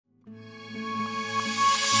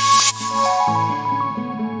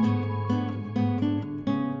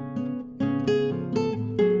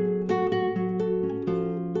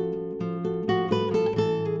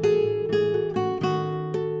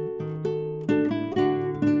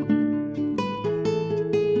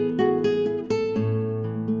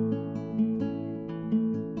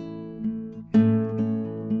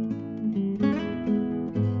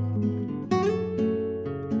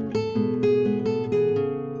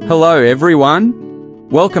Hello everyone!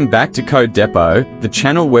 Welcome back to Code Depot, the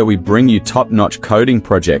channel where we bring you top-notch coding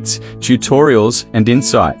projects, tutorials, and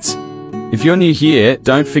insights. If you're new here,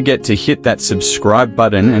 don't forget to hit that subscribe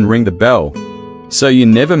button and ring the bell, so you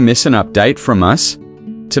never miss an update from us.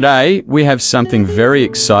 Today, we have something very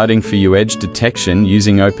exciting for you: edge detection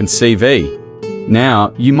using OpenCv.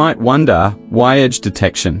 Now, you might wonder, why edge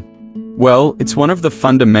detection? Well, it's one of the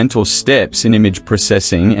fundamental steps in image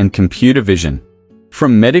processing and computer vision.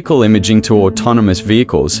 From medical imaging to autonomous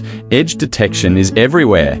vehicles, edge detection is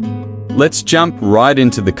everywhere. Let's jump right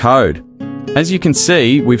into the code. As you can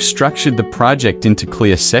see, we've structured the project into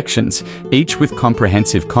clear sections, each with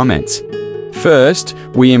comprehensive comments. First,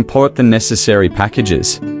 we import the necessary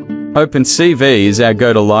packages. OpenCv is our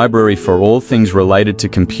go-to library for all things related to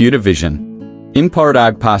computer vision. Import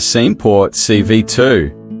argparse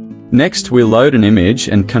cv2. Next, we load an image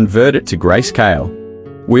and convert it to grayscale.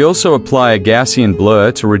 We also apply a Gaussian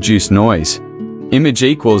blur to reduce noise. Image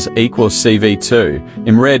equals cv2.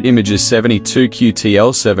 In red, images 72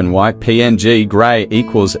 qtl7 white png gray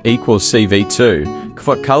equals cv2.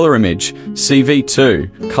 For color image,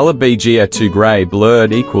 cv2. Color bgr2 gray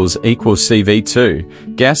blurred equals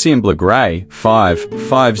cv2. Gaussian blur gray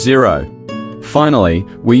 550. Finally,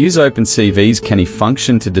 we use OpenCv's Canny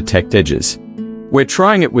function to detect edges. We're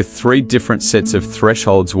trying it with 3 different sets of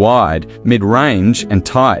thresholds: wide, mid-range, and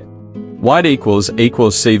tight. Wide equals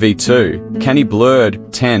cv2. Canny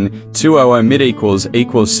blurred 10, 200 mid equals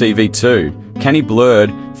cv2. Canny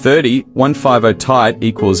blurred 30, 150 tight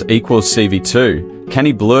equals cv2.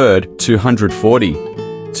 Canny blurred 240.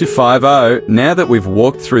 250. Now that we've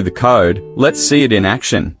walked through the code, let's see it in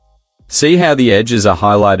action. See how the edges are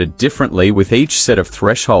highlighted differently with each set of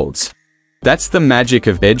thresholds. That's the magic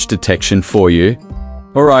of edge detection for you.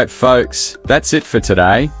 Alright folks, that's it for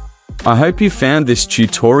today. I hope you found this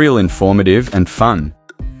tutorial informative and fun.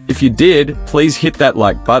 If you did, please hit that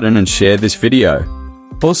like button and share this video.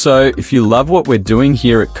 Also, if you love what we're doing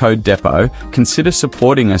here at Code Depot, consider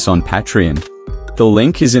supporting us on Patreon. The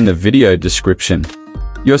link is in the video description.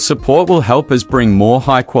 Your support will help us bring more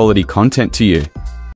high-quality content to you.